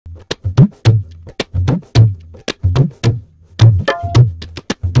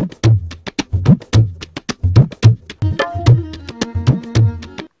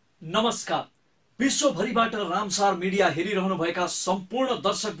नमस्कार। विश्वभरिबाट Ramsar media हेरिरहनु भएका सम्पूर्ण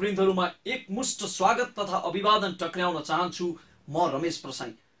दर्शकवृन्दहरुमा एकमुष्ट स्वागत तथा अभिवादन टक्र्याउन चाहन्छु। म रमेश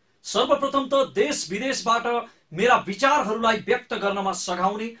प्रसाइन। सर्वप्रथम त देश विदेशबाट मेरा विचारहरूलाई व्यक्त गर्नमा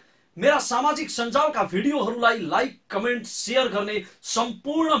सघाउने, मेरा सामाजिक सञ्जालका भिडियोहरूलाई लाइक, कमेन्ट, शेयर गर्ने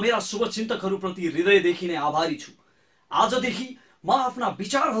सम्पूर्ण मेरा शुभचिन्तकहरूप्रति हृदयदेखि नै आभारी छु। आजदेखि म आफ्ना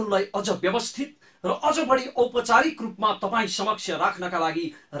विचारहरूलाई अझ व्यवस्थित र अझ बढी औपचारिक रूपमा तपाईं समक्ष राख्नका लागि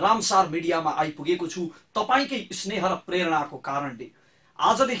रामसार मिडियामा आइपुगेको छु, तपाईंकै स्नेह र प्रेरणाको कारणले।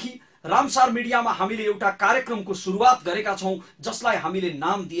 आजदेखि रामसार मिडियामा हामीले एउटा कार्यक्रमको सुरुवात गरेका छौं, जसलाई हामीले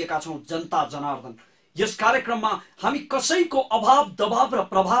नाम दिएका छौं जनता जनार्दन। यस कार्यक्रममा हामी कसैको अभाव, दबाव र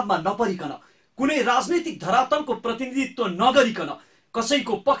प्रभावमा नपरिकन, कुनै राजनीतिक धरातलको प्रतिनिधित्व नगरिकन,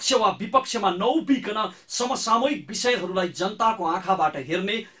 कसैको पक्ष वा विपक्षमा नउभिकन समसामयिक विषयहरूलाई जनताको आँखाबाट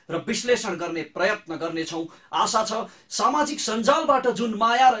हेर्ने र विश्लेषण गर्ने प्रयत्न गर्नेछौं। आशा छ सामाजिक सञ्जालबाट जुन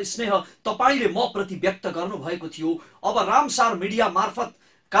माया र स्नेह तपाईले म प्रति व्यक्त गर्नुभएको थियो, अब रामसार मिडिया मार्फत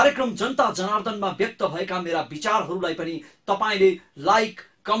कार्यक्रम जनता जनार्दनमा व्यक्त भएका मेरा विचारहरूलाई पनि तपाईले लाइक,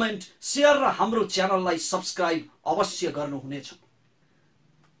 कमेन्ट, शेयर र हाम्रो च्यानललाई सब्स्क्राइब अवश्य गर्नुहुनेछ।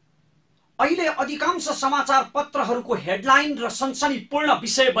 अहिले अधिकांश समाचार पत्रहरूको हेडलाइन र सनसनीपूर्ण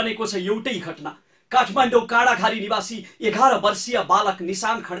विषय बनेको छ एउटै घटना, काठमाडौँ काँडाघारी निवासी 11 वर्षीय बालक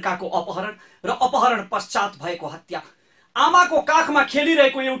निशान खड्काको अपहरण र अपहरण पश्चात भएको हत्या। आमाको काखमा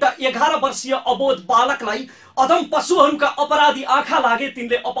खेलिरहेको एउटा 11 वर्षीय अबोध बालकलाई अधम पशुहरूका अपराधी आँखा लागे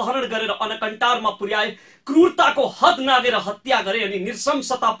तिनले अपहरण गरेर अनकन्टारमा पुर्याए, क्रूरताको हद नागेर हत्या गरे अनि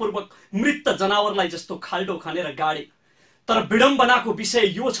नृशंसतापूर्वक मृत जनावरलाई जस्तो खाल्डो खनेर गाडे। तर विडम्बनाको विषय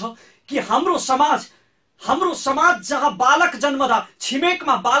यो छ कि हाम्रो समाज जहाँ बालक जन्मदा,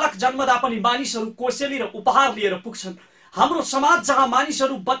 छिमेकमा बालक जन्मदा पनि मानिसहरू कोसेली र उपहार लिएर पुग्छन्, हाम्रो समाज जहाँ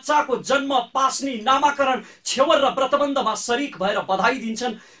मानिसहरू बच्चाको जन्म, पास्नी, नामाकरण, छेवर र व्रतबन्धमा शरीक भएर बधाई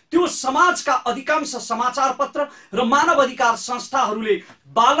दिन्छन्, त्यो समाजका अधिकांश समाचार पत्र र मानव अधिकार संस्थाहरूले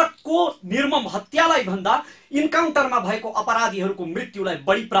बालकको निर्मम हत्यालाई भन्दा इन्काउन्टरमा भएको अपराधीहरूको मृत्युलाई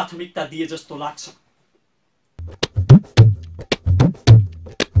बढी प्राथमिकता दिए जस्तो लाग्छ।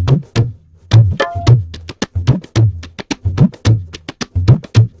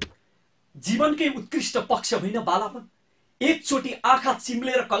 जीवनकै उत्कृष्ट पक्ष होइन बालापन? एकचोटि आँखा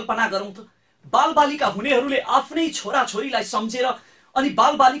चिम्लेर कल्पना गरौँ त, बालबालिका हुनेहरूले आफ्नै छोराछोरीलाई सम्झेर अनि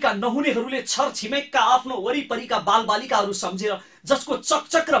बालबालिका नहुनेहरूले छरछिमेकका आफ्नो वरिपरिका बालबालिकाहरू सम्झेर, जसको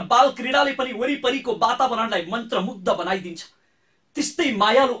चकचक र बाल क्रीडाले पनि वरिपरिको वातावरणलाई मन्त्रमुग्ध बनाइदिन्छ। त्यस्तै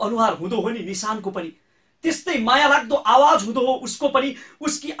मायालु अनुहार हुँदो हो नि निशानको पनि, त्यस्तै माया लाग्दो आवाज हुँदो हो उसको पनि।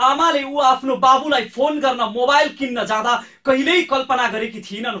 उसकी आमाले ऊ आफ्नो बाबुलाई फोन गर्न मोबाइल किन्न जाँदा कहिल्यै कल्पना गरेकी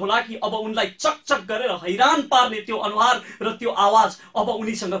थिएनन् होला कि अब उनलाई चकचक गरेर हैरान पार्ने त्यो अनुहार र त्यो आवाज अब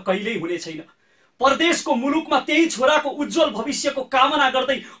उनीसँग कहिल्यै हुने छैन। परदेशको मुलुकमा त्यही छोराको उज्जवल भविष्यको कामना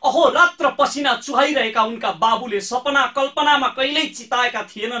गर्दै अहोरात्र पसिना चुहाइरहेका उनका बाबुले सपना कल्पनामा कहिल्यै चिताएका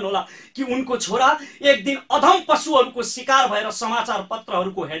थिएनन् होला कि उनको छोरा एक दिन अधम पशुहरूको शिकार भएर समाचार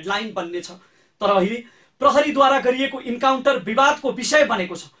पत्रहरूको हेडलाइन बन्नेछ। तर अहिले प्रहरीद्वारा गरिएको इन्काउन्टर विवादको विषय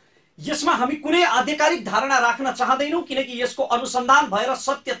बनेको छ। यसमा हामी कुनै आधिकारिक धारणा राख्न चाहदैनौं, किनकि यसको अनुसन्धान भएर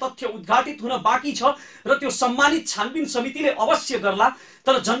सत्य तथ्य उद्घाटित हुन बाँकी छ र त्यो सम्मानित छानबिन समितिले अवश्य गर्ला।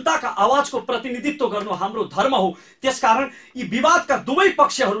 तर जनताका आवाजको प्रतिनिधित्व गर्नु हाम्रो धर्म हो। त्यसकारण यी विवादका दुवै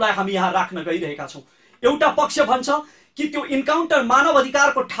पक्षहरूलाई हामी यहाँ राख्न गइरहेका छौं। एउटा पक्ष भन्छ कि त्यो इन्काउन्टर मानव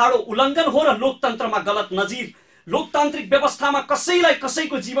अधिकारको ठाडो उल्लङ्घन हो र लोकतन्त्रमा गलत नजिर। लोकतान्त्रिक व्यवस्थामा कसैलाई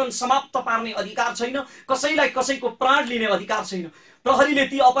कसैको जीवन समाप्त पार्ने अधिकार छैन, कसैलाई कसैको प्राण लिने अधिकार छैन। प्रहरीले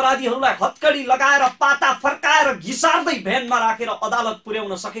ती अपराधीहरूलाई हत्कडी लगाएर, पाता फर्काएर, घिसार्दै भ्यानमा राखेर अदालत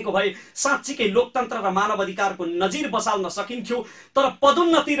पुर्याउन सकेको भए साँच्चीकै लोकतन्त्र र मानव अधिकारको नजिर बसाल्न सकिन्थ्यो। तर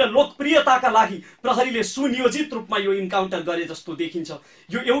पदोन्नति र लोकप्रियताका लागि प्रहरीले सुनियोजित रूपमा यो इन्काउन्टर गरे जस्तो देखिन्छ।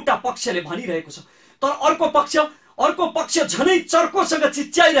 यो एउटा पक्षले भनिरहेको छ। तर अर्को पक्ष झनै चर्कोसँग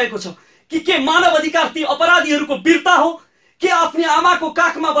चिच्याइरहेको छ कि के मानव अधिकार ती अपराधीहरूको वीरता हो? के आफ्नी आमाको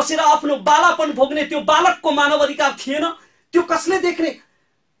काखमा बसेर आफ्नो बालापन भोग्ने त्यो बालकको मानव अधिकार थिएन? त्यो कसले देख्ने?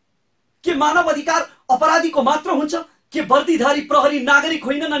 के मानव अधिकार अपराधीको मात्र हुन्छ? के वर्दीधारी प्रहरी नागरिक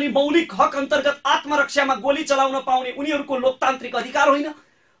होइनन् अनि मौलिक हक अन्तर्गत आत्मरक्षामा गोली चलाउन पाउने उनीहरूको लोकतान्त्रिक अधिकार होइन?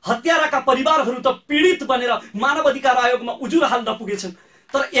 हत्याराका परिवारहरू त पीडित बनेर मानव अधिकार आयोगमा उजुर हाल्न पुगेछन्।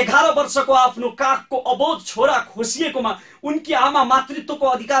 तर 11 वर्षको आफ्नो काखको अबोध छोरा खोसिएकोमा उनकी आमा मातृत्वको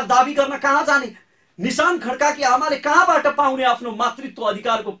अधिकार दाबी गर्न कहाँ जाने? निशान खड्काकी आमाले कहाँबाट पाउने आफ्नो मातृत्व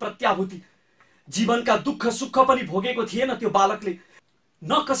अधिकारको प्रत्याभूति? जीवनका दुःख सुख पनि भोगेको थिएन त्यो बालकले,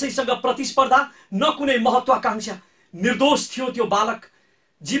 न कसैसँग प्रतिस्पर्धा, न कुनै महत्वाकांक्षा। निर्दोष थियो त्यो बालक,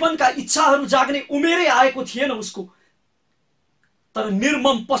 जीवनका इच्छाहरू जाग्ने उमेरै आएको थिएन उसको। तर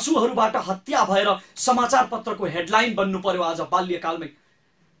निर्मम पशुहरूबाट हत्या भएर समाचार पत्रको हेडलाइन बन्नु पर्यो आज बाल्यकालमै।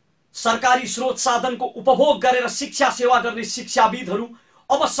 सरकारी स्रोत साधनको उपभोग गरेर शिक्षा सेवा गर्ने शिक्षाविदहरू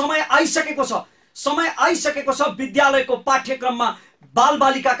अब समय आइसकेको छ विद्यालयको पाठ्यक्रममा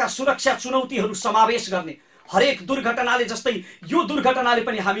बालबालिकाका सुरक्षा चुनौतीहरू समावेश गर्ने। हरेक दुर्घटनाले जस्तै यो दुर्घटनाले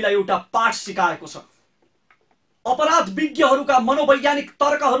पनि हामीलाई एउटा पाठ सिकाएको छ। अपराध विज्ञहरूका मनोवैज्ञानिक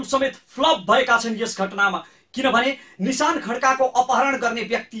तर्कहरू समेत फ्लप भएका छन् यस घटनामा, किनभने निशान खड्काको अपहरण गर्ने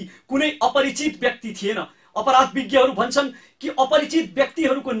व्यक्ति कुनै अपरिचित व्यक्ति थिएन। अपराध विज्ञहरू भन्छन् कि अपरिचित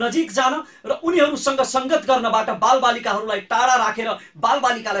व्यक्तिहरूको नजिक जान र उनीहरूसँग संगत गर्नबाट बालबालिकाहरूलाई टाढा राखेर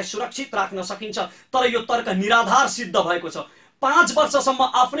बालबालिकालाई सुरक्षित राख्न सकिन्छ, तर यो तर्क निराधार सिद्ध भएको छ। 5 वर्षसम्म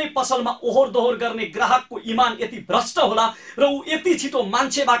आफ्नै पसलमा ओहोर दोहोर गर्ने ग्राहकको इमान यति भ्रष्ट होला र ऊ यति छिटो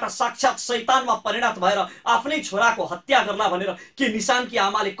मान्छेबाट साक्षात शैतानमा परिणत भएर आफ्नै छोराको हत्या गर्ला भनेर के निशानकी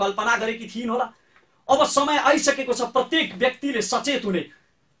आमाले कल्पना गरेकी थिइन् होला? अब समय आइसकेको छ प्रत्येक व्यक्तिले सचेत हुने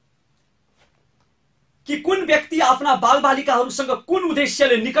कि कुन व्यक्ति आफ्ना बालबालिकाहरूसँग कुन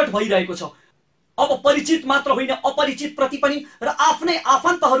उद्देश्यले निकट भइरहेको छ। अब परिचित मात्र होइन, अपरिचित प्रति पनि र आफ्नै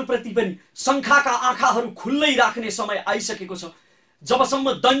आफन्तहरूप्रति पनि शङ्खाका आँखाहरू खुल्लै राख्ने समय आइसकेको छ।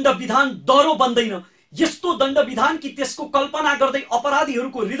 जबसम्म दण्ड विधान डरो बन्दैन, यस्तो दण्ड विधान कि त्यसको कल्पना गर्दै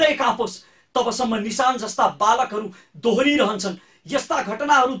अपराधीहरूको हृदय काँपोस्, तबसम्म निशान जस्ता बालकहरू दोहोरिरहन्छन्। यस्ता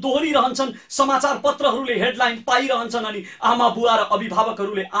घटनाहरू दोहोरिरहन्छन्, समाचार पत्रहरूले हेडलाइन पाइरहन्छन् अनि आमा बुवा र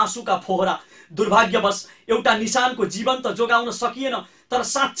अभिभावकहरूले आँसुका फोहरा। दुर्भाग्यवश एउटा निशानको जीवन त जोगाउन सकिएन, तर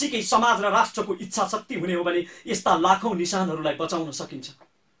साँच्चीकै समाज र राष्ट्रको इच्छा शक्ति हुने हो भने यस्ता लाखौं निशानहरूलाई बचाउन सकिन्छ।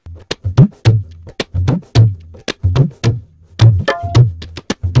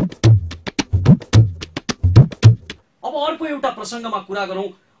 अब अर्को एउटा प्रसङ्गमा कुरा गरौँ।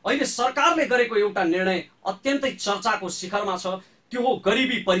 अहिले सरकारले गरेको एउटा निर्णय अत्यन्तै चर्चाको शिखरमा छ, त्यो हो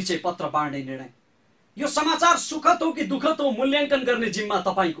गरिबी परिचय पत्र बाँड्ने निर्णय। यो समाचार सुखद हो कि दुःखद हो मूल्याङ्कन गर्ने जिम्मा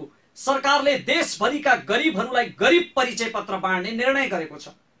तपाईको। सरकारले देशभरिका गरिबहरूलाई गरिब परिचय पत्र बाँड्ने निर्णय गरेको छ,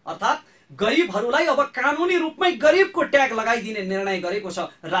 अर्थात् गरिबहरूलाई अब कानुनी रूपमै गरिबको ट्याग लगाइदिने निर्णय गरेको छ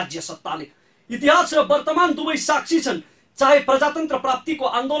राज्य सत्ताले। इतिहास र वर्तमान दुवै साक्षी छन्। चाहे प्रजातन्त्र प्राप्तिको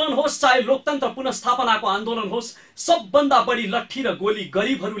आन्दोलन होस्, चाहे लोकतन्त्र पुनर्स्थापनाको आन्दोलन होस्, सबभन्दा बढी लट्ठी र गोली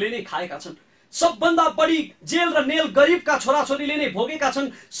गरिबहरूले नै खाएका छन्। सबभन्दा बढी जेल र नेल गरिबका छोराछोरीले नै भोगेका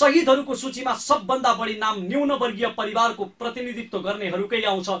छन्। शहीदहरूको सूचीमा सबभन्दा बढी नाम न्यूनवर्गीय परिवारको प्रतिनिधित्व गर्नेहरूकै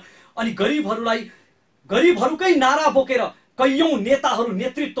आउँछ। अनि गरिबहरूकै नारा बोकेर कैयौं नेताहरू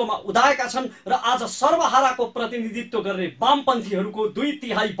नेतृत्वमा उदाएका छन् र आज सर्वहाराको प्रतिनिधित्व गर्ने वामपन्थीहरूको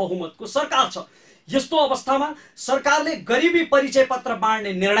 2/3 बहुमतको सरकार छ। यस्तो अवस्थामा सरकारले गरिबी परिचय पत्र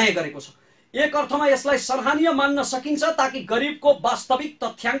बाँड्ने निर्णय गरेको छ। एक अर्थमा यसलाई सराहनीय मान्न सकिन्छ, ताकि गरिबको वास्तविक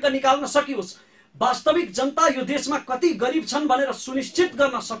तथ्याङ्क निकाल्न सकियोस्, वास्तविक जनता यो देशमा कति गरिब छन् भनेर सुनिश्चित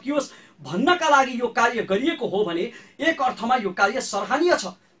गर्न सकियोस् भन्नका लागि यो कार्य गरिएको हो भने एक अर्थमा यो कार्य सराहनीय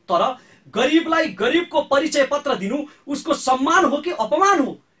छ। तर गरिबलाई गरिबको परिचय पत्र दिनु उसको सम्मान हो कि अपमान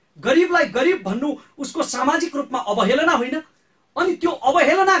हो? गरिबलाई गरिब भन्नु उसको सामाजिक रूपमा अवहेलना होइन? अनि त्यो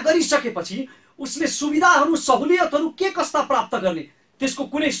अवहेलना गरिसकेपछि उसले सुविधाहरू सहुलियतहरू के कस्ता प्राप्त गर्ने, त्यसको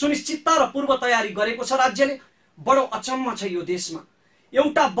कुनै सुनिश्चितता र पूर्व तयारी गरेको छ राज्यले? बडो अचम्म छ यो देशमा।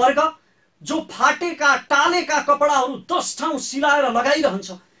 एउटा वर्ग जो फाटेका टालेका कपडाहरू 10 ठाउँ सिलाएर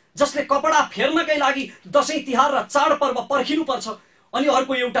लगाइरहन्छ, जसले कपडा फेर्नकै लागि दशैं तिहार र चाडपर्व पर्खिनु पर्छ, अनि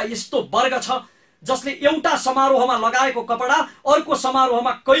अर्को एउटा यस्तो वर्ग छ जसले एउटा समारोहमा लगाएको कपडा अर्को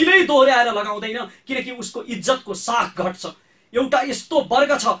समारोहमा कहिल्यै दोहोर्याएर लगाउँदैन, किनकि उसको इज्जतको साख घट्छ। एउटा यस्तो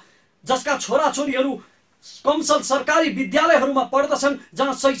वर्ग छ जसका छोराछोरीहरू कमसल सरकारी विद्यालयहरूमा पढ्दछन्,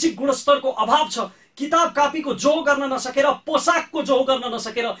 जहाँ शैक्षिक गुणस्तरको अभाव छ, किताब कापीको जोहो गर्न नसकेर, पोसाकको जोहो गर्न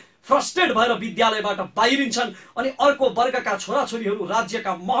नसकेर फ्रस्ट्रेट भएर विद्यालयबाट बाहिरिन्छन्। अनि अर्को वर्गका छोराछोरीहरू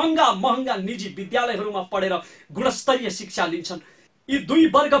राज्यका महँगा निजी विद्यालयहरूमा पढेर गुणस्तरीय शिक्षा लिन्छन्। यी दुई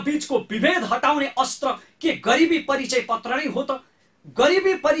वर्ग बीचको विभेद हटाउने अस्त्र के गरिबी परिचय पत्र नै हो त?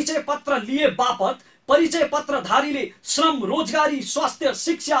 गरिबी परिचय पत्र लिए बापत परिचय पत्रधारीले श्रम, रोजगारी, स्वास्थ्य,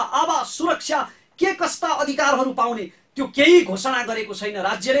 शिक्षा, आवास, सुरक्षा के कस्ता अधिकारहरू पाउने त्यो केही घोषणा गरेको छैन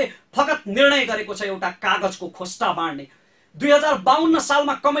राज्यले। फकत निर्णय गरेको छ एउटा कागजको खोस्टा बाँड्ने। 2052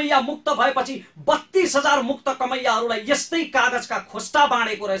 सालमा कमैया मुक्त भएपछि 32,000 मुक्त कमैयाहरूलाई यस्तै कागजका खोस्टा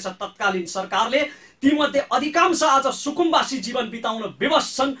बाँडेको रहेछ तत्कालीन सरकारले। तीमध्ये अधिकांश आज सुकुम्बासी जीवन बिताउन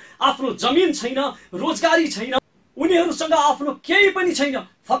विवश छन्। आफ्नो जमिन छैन, रोजगारी छैन, उनीहरूसँग आफ्नो केही पनि छैन,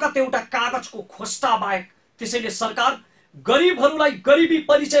 फकत एउटा कागजको खोस्टा बाहेक। त्यसैले सरकार गरिबहरूलाई गरिबी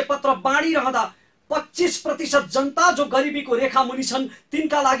परिचय पत्र बाँडिरहँदा 25% जनता जो गरिबीको रेखा मुनि छन्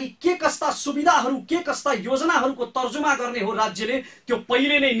तिनका लागि के कस्ता सुविधाहरू, के कस्ता योजनाहरूको तर्जुमा गर्ने हो राज्यले, त्यो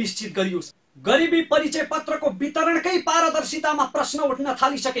पहिले नै निश्चित गरियोस्। गरिबी परिचय पत्रको वितरणकै पारदर्शितामा प्रश्न उठ्न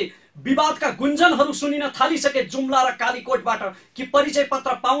थालिसके, विवादका गुन्जनहरू सुनिन थालिसके जुम्ला र कालीकोटबाट कि परिचय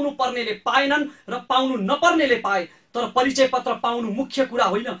पत्र पाउनु पर्नेले पाएनन् र पाउनु नपर्नेले पाए। तर परिचय पत्र पाउनु मुख्य कुरा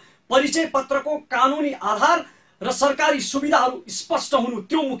होइन, परिचय पत्रको कानुनी आधार र सरकारी सुविधाहरू स्पष्ट हुनु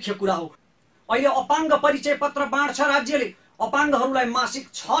त्यो मुख्य कुरा हो। अहिले अपाङ्ग परिचय पत्र बाँड्छ राज्यले, अपाङ्गहरूलाई मासिक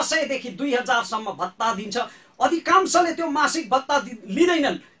 600 देखि 2000 सम्म भत्ता दिन्छ। अधिकांशले त्यो मासिक भत्ता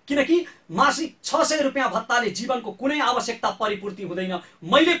लिँदैनन्, किनकि मासिक 600 रुपियाँ भत्ताले जीवनको कुनै आवश्यकता परिपूर्ति हुँदैन।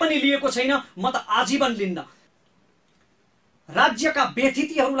 मैले पनि लिएको छैन, म त आजीवन लिन्न। राज्यका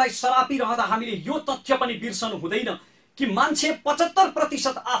व्यथितिहरूलाई सरापिरहँदा हामीले यो तथ्य पनि बिर्सनु हुँदैन कि मान्छे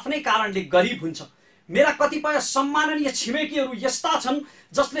 75% आफ्नै कारणले गरिब हुन्छ। मेरा कतिपय सम्माननीय छिमेकीहरू यस्ता छन्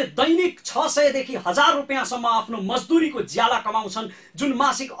जसले दैनिक 600 देखि 1000 रुपियाँसम्म आफ्नो मजदुरीको ज्याला कमाउँछन्, जुन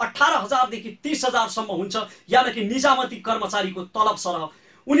मासिक 18,000 देखि 30,000 सम्म हुन्छ, यानि निजामती कर्मचारीको तलब सरह।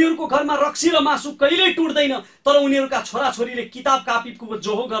 उनीहरूको घरमा रक्सी र मासु कहिल्यै टुट्दैन, तर उनीहरूका छोराछोरीले किताब कापीको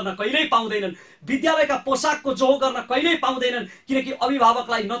जोहो गर्न कहिल्यै पाउँदैनन्, विद्यालयका पोसाकको जोहो गर्न कहिल्यै पाउँदैनन्, किनकि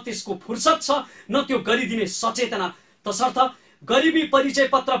अभिभावकलाई न त्यसको फुर्सद छ न त्यो गरिदिने सचेतना। तसर्थ गरिबी परिचय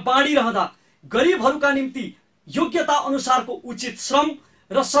पत्र बाँडिरहँदा गरिबहरूका निम्ति योग्यता अनुसारको उचित श्रम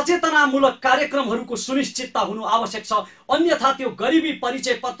र सचेतनामूलक कार्यक्रमहरूको सुनिश्चितता हुनु आवश्यक छ। अन्यथा त्यो गरिबी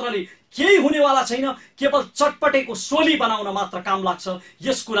परिचय पत्रले केही हुनेवाला छैन, केवल चटपटेको सोली बनाउन मात्र काम लाग्छ।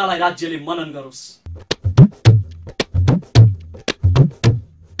 यस कुरालाई राज्यले मनन गरोस्।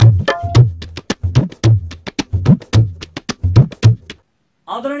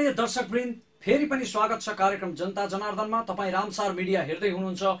 आदरणीय दर्शकवृन्द, फेरि पनि स्वागत छ कार्यक्रम जनता जनार्दनमा। तपाईँ रामसार मिडिया हेर्दै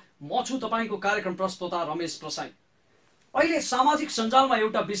हुनुहुन्छ। म छु तपाईँको कार्यक्रम प्रस्तोता रमेश प्रसाइन। अहिले सामाजिक सञ्जालमा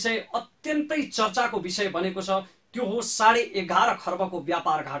एउटा विषय अत्यन्तै चर्चाको विषय बनेको छ, त्यो हो 11.5 खर्बको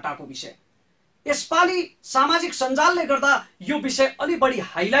व्यापार घाटाको विषय। यसपालि सामाजिक सञ्जालले गर्दा यो विषय अलि बढी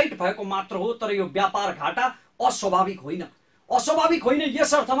हाइलाइट भएको मात्र हो, तर यो व्यापार घाटा अस्वाभाविक होइन। अस्वाभाविक होइन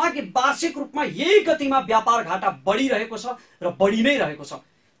यस अर्थमा कि वार्षिक रूपमा यही गतिमा व्यापार घाटा बढिरहेको छ र बढी नै रहेको छ।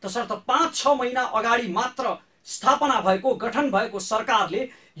 तसर्थ 5-6 महिना अगाडि मात्र स्थापना भएको गठन भएको सरकारले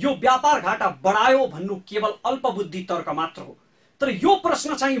यो व्यापार घाटा बढायो भन्नु केवल अल्पबुद्धि तर्क मात्र हो। तर यो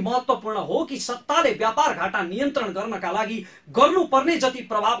प्रश्न चाहिँ महत्त्वपूर्ण हो कि सत्ताले व्यापार घाटा नियन्त्रण गर्नका लागि गर्नुपर्ने जति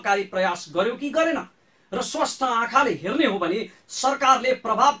प्रभावकारी प्रयास गर्यो कि गरेन। र स्वस्थ आँखाले हेर्ने हो भने सरकारले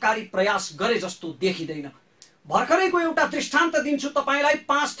प्रभावकारी प्रयास गरे जस्तो देखिँदैन। भर्खरैको एउटा दृष्टान्त दिन्छु तपाईलाई।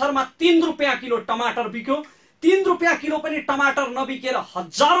 5 थरमा 3 रुपियाँ किलो टमाटर बिक्यो। 3 रुपियाँ किलो पनि टमाटर नबिकेर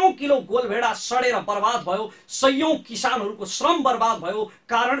हजारौं किलो गोलभेडा सडेर बर्बाद भयो। सयौं किसानहरूको श्रम बर्बाद भयो।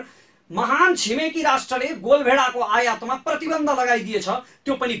 कारण महान छिमेकी राष्ट्रले गोलभेडाको आयातमा प्रतिबन्ध लगाइदिएछ,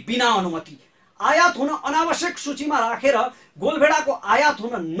 त्यो पनि बिना अनुमति। आयात हुन अनावश्यक सूचीमा राखेर गोलभेडाको आयात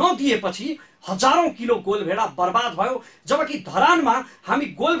हुन नदिएपछि हजारौं किलो गोलभेडा बर्बाद भयो। जबकि धरानमा हामी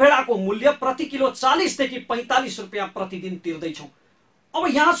गोलभेडाको मूल्य प्रति किलो 40 देखि 45 रुपियाँ प्रतिदिन तिर्दैछौँ। अब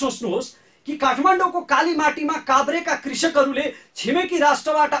यहाँ सोच्नुहोस् कि काठमाडौँको कालीमाटीमा काभ्रेका कृषकहरूले छिमेकी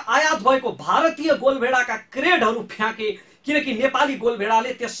राष्ट्रबाट आयात भएको भारतीय गोलभेडाका क्रेडहरू फ्याँके, किनकि नेपाली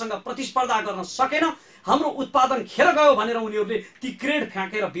गोलभेडाले त्यससँग प्रतिस्पर्धा गर्न सकेन, हाम्रो उत्पादन खेर गयो भनेर उनीहरूले ती क्रेड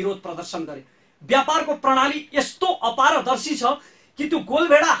फ्याँकेर विरोध प्रदर्शन गरे। व्यापारको प्रणाली यस्तो अपारदर्शी छ कि त्यो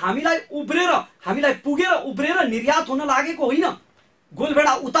गोलभेडा हामीलाई पुगेर उब्रेर निर्यात हुन लागेको होइन।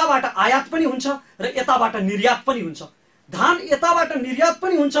 गोलभेडा उताबाट आयात पनि हुन्छ र यताबाट निर्यात पनि हुन्छ। धान यताबाट निर्यात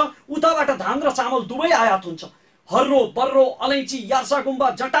पनि हुन्छ, उताबाट धान र चामल दुवै आयात हुन्छ। हर्रो, बर्रो, अलैँची, यार्सागुम्बा,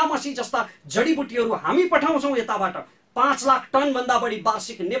 जटामसी जस्ता जडीबुटीहरू हामी पठाउँछौँ यताबाट। 5 लाख टन भन्दा बढी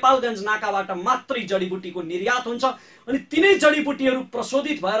वार्षिक नेपालगञ्ज नाकाबाट मात्रै जडीबुटीको निर्यात हुन्छ अनि तिनै जडीबुटीहरू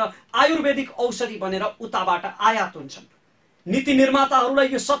प्रशोधित भएर आयुर्वेदिक औषधि बनेर उताबाट आयात हुन्छन्। नीति निर्माताहरूलाई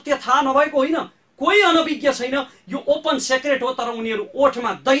यो सत्य थाहा नभएको होइन, कोही अनभिज्ञ छैन, यो ओपन सेक्रेट हो। तर उनीहरू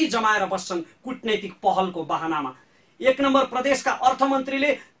ओठमा दही जमाएर बस्छन् कूटनैतिक पहलको बहानामा। 1 नम्बर प्रदेशका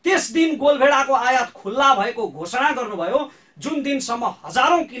अर्थमन्त्रीले त्यस दिन गोलभेडाको आयात खुल्ला भएको घोषणा गर्नुभयो जुन दिनसम्म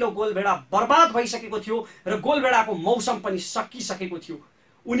हजारौं किलो गोलभेडा बर्बाद भइसकेको थियो र गोलभेडाको मौसम पनि सकिसकेको थियो।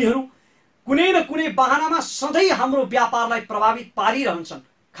 उनीहरू कुनै न कुनै बहानामा सधैँ हाम्रो व्यापारलाई प्रभावित पारिरहन्छन्,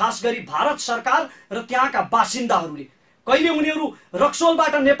 खास गरी भारत सरकार र त्यहाँका बासिन्दाहरूले। कहिले उनीहरू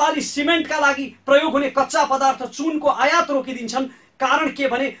रक्सोलबाट नेपाली सिमेन्टका लागि प्रयोग हुने कच्चा पदार्थ चुनको आयात रोकिदिन्छन्। कारण के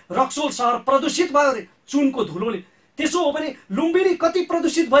भने रक्सोल सहर प्रदूषित भयो रे चुनको धुलोले। त्यसो हो भने लुम्बिनी कति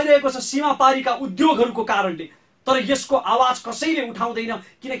प्रदूषित भइरहेको छ सीमापारीका उद्योगहरूको कारणले। तर यसको आवाज कसैले उठाउँदैन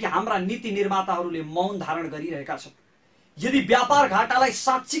किनकि हाम्रा नीति निर्माताहरूले मौन धारण गरिरहेका छन्। यदि व्यापार घाटालाई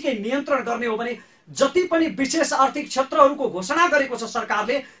साँच्चीकै नियन्त्रण गर्ने हो भने जति पनि विशेष आर्थिक क्षेत्रहरूको घोषणा गरेको छ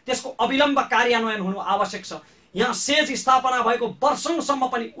सरकारले त्यसको अविलम्ब कार्यान्वयन हुनु आवश्यक छ। यहाँ सेज स्थापना भएको वर्षौंसम्म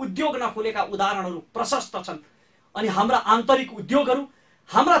पनि उद्योग नखुलेका उदाहरणहरू प्रशस्त छन् अनि हाम्रा आन्तरिक उद्योगहरू,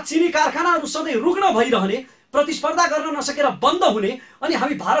 हाम्रा चिनी कारखानाहरू सधैँ रुग्ण भइरहने, प्रतिस्पर्धा गर्न नसकेर बन्द हुने अनि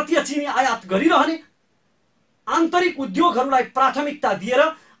हामी भारतीय चिनी आयात गरिरहने। आन्तरिक उद्योगहरूलाई प्राथमिकता दिएर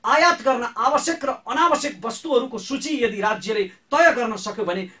आयात गर्न आवश्यक र अनावश्यक वस्तुहरूको सूची यदि राज्यले तय गर्न सक्यो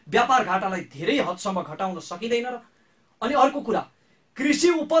भने व्यापार घाटालाई धेरै हदसम्म घटाउन सकिँदैन र अनि अर्को कुरा, कृषि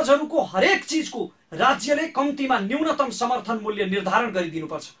उपजहरूको हरेक चीजको राज्यले कम्तीमा न्यूनतम समर्थन मूल्य निर्धारण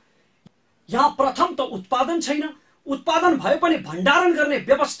गरिदिनुपर्छ। यहाँ प्रथम त उत्पादन छैन, उत्पादन भए पनि भण्डारण गर्ने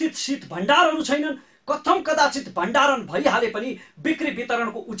व्यवस्थित शीत भण्डारहरू छैनन्, कथम कदाचित भण्डारण भइहाले पनि बिक्री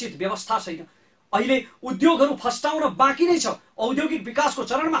वितरणको उचित व्यवस्था छैन। अहिले उद्योगहरू फस्टाउन बाँकी नै छ। औद्योगिक विकासको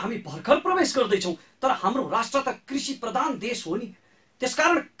चरणमा हामी भर्खर प्रवेश गर्दैछौँ, तर हाम्रो राष्ट्र त कृषि प्रधान देश हो नि।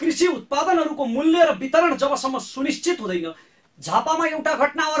 त्यसकारण कृषि उत्पादनहरूको मूल्य र वितरण जबसम्म सुनिश्चित हुँदैन, झापामा एउटा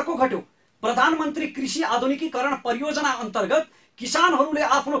घटना अर्को घट्यो। प्रधानमन्त्री कृषि आधुनिकीकरण परियोजना अन्तर्गत किसानहरूले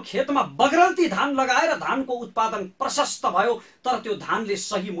आफ्नो खेतमा बगरल्ती धान लगाएर धानको उत्पादन प्रशस्त भयो, तर त्यो धानले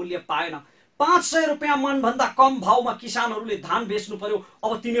सही मूल्य पाएन। 500 रुपियाँ मनभन्दा कम भावमा किसानहरूले धान बेच्नु पर्यो।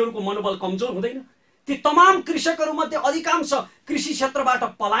 अब तिनीहरूको मनोबल कमजोर हुँदैन? ती तमाम कृषकहरूमध्ये अधिकांश कृषि क्षेत्रबाट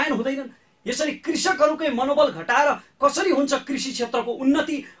पलायन हुँदैनन्? यसरी कृषकहरूकै मनोबल घटाएर कसरी हुन्छ कृषि क्षेत्रको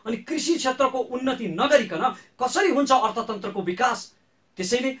उन्नति, अनि कृषि क्षेत्रको उन्नति नगरिकन कसरी हुन्छ अर्थतन्त्रको विकास?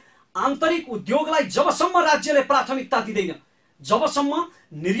 त्यसैले आन्तरिक उद्योगलाई जबसम्म राज्यले प्राथमिकता दिँदैन, जबसम्म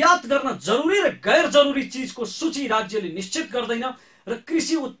निर्यात गर्न जरुरी र गैर जरुरी चीजको सूची राज्यले निश्चित गर्दैन र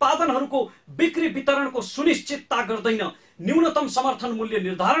कृषि उत्पादनहरूको बिक्री वितरणको सुनिश्चितता गर्दैन, न्यूनतम समर्थन मूल्य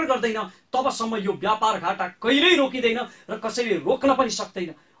निर्धारण गर्दैन, तबसम्म यो व्यापार घाटा कहिल्यै रोकिँदैन र कसैले रोक्न पनि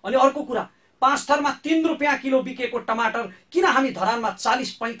सक्दैन। अनि अर्को कुरा, 5 थरमा 3 रुपियाँ किलो बिकेको टमाटर किन हामी धरानमा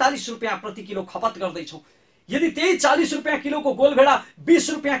 40-45 रुपियाँ प्रति किलो खपत गर्दैछौँ? यदि त्यही 40 रुपियाँ किलोको गोलभेडा 20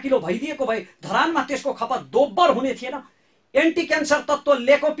 रुपियाँ किलो भइदिएको भए धरानमा त्यसको खपत दोब्बर हुने थिएन। एन्टी क्यान्सर तत्त्व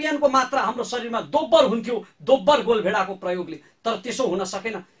लेकोपियनको मात्रा हाम्रो शरीरमा दोब्बर हुन्थ्यो दोब्बर गोलभेडाको प्रयोगले, तर त्यसो हुन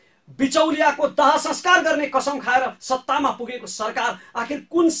सकेन। बिचौलियाको दाह संस्कार गर्ने कसम खाएर सत्तामा पुगेको सरकार आखिर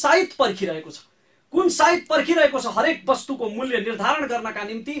कुन साइत पर्खिरहेको छ? कुन साइत पर्खिरहेको छ हरेक वस्तुको मूल्य निर्धारण गर्नका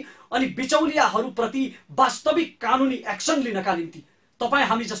निम्ति अनि बिचौलियाहरूप्रति वास्तविक कानुनी एक्सन लिनका निम्ति? तपाईँ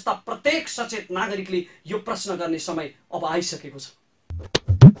हामी जस्ता प्रत्येक सचेत नागरिकले यो प्रश्न गर्ने समय अब आइसकेको छ।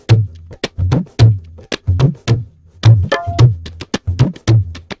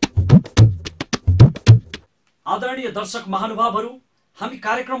 आदरणीय दर्शक महानुभावहरू, हामी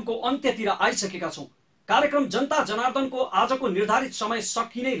कार्यक्रमको अन्त्यतिर आइसकेका छौँ। कार्यक्रम जनता जनार्दनको आजको निर्धारित समय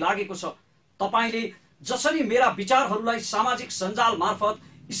सकिनै लागेको छ। तपाईले जसरी मेरा विचारहरूलाई सामाजिक सञ्जाल मार्फत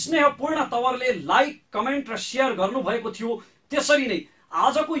स्नेहपूर्ण तवरले लाइक, कमेन्ट र शेयर गर्नुभएको थियो, त्यसरी नै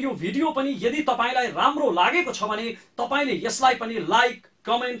आजको यो भिडियो पनि यदि तपाईलाई राम्रो लागेको छ भने तपाईले यसलाई पनि लाइक,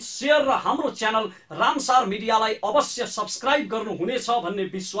 कमेन्ट, शेयर र हाम्रो च्यानल रामसार मिडियालाई अवश्य सब्स्क्राइब गर्नुहुनेछ भन्ने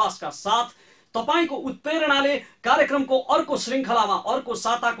विश्वासका साथ तपाईको उत्प्रेरणाले कार्यक्रमको अर्को श्रृङ्खलामा अर्को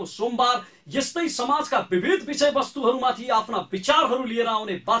साताको सोमबार यस्तै समाजका विविध विषयवस्तुहरूमाथि आफ्ना विचारहरू लिएर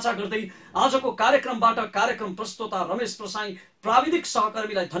आउने बाचा गर्दै आजको कार्यक्रमबाट कार्यक्रम प्रस्तोता रमेश प्रसाई प्राविधिक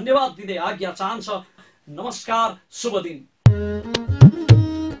सहकर्मीलाई धन्यवाद दिँदै आज्ञा चाहन्छ। नमस्कार, शुभ दिन।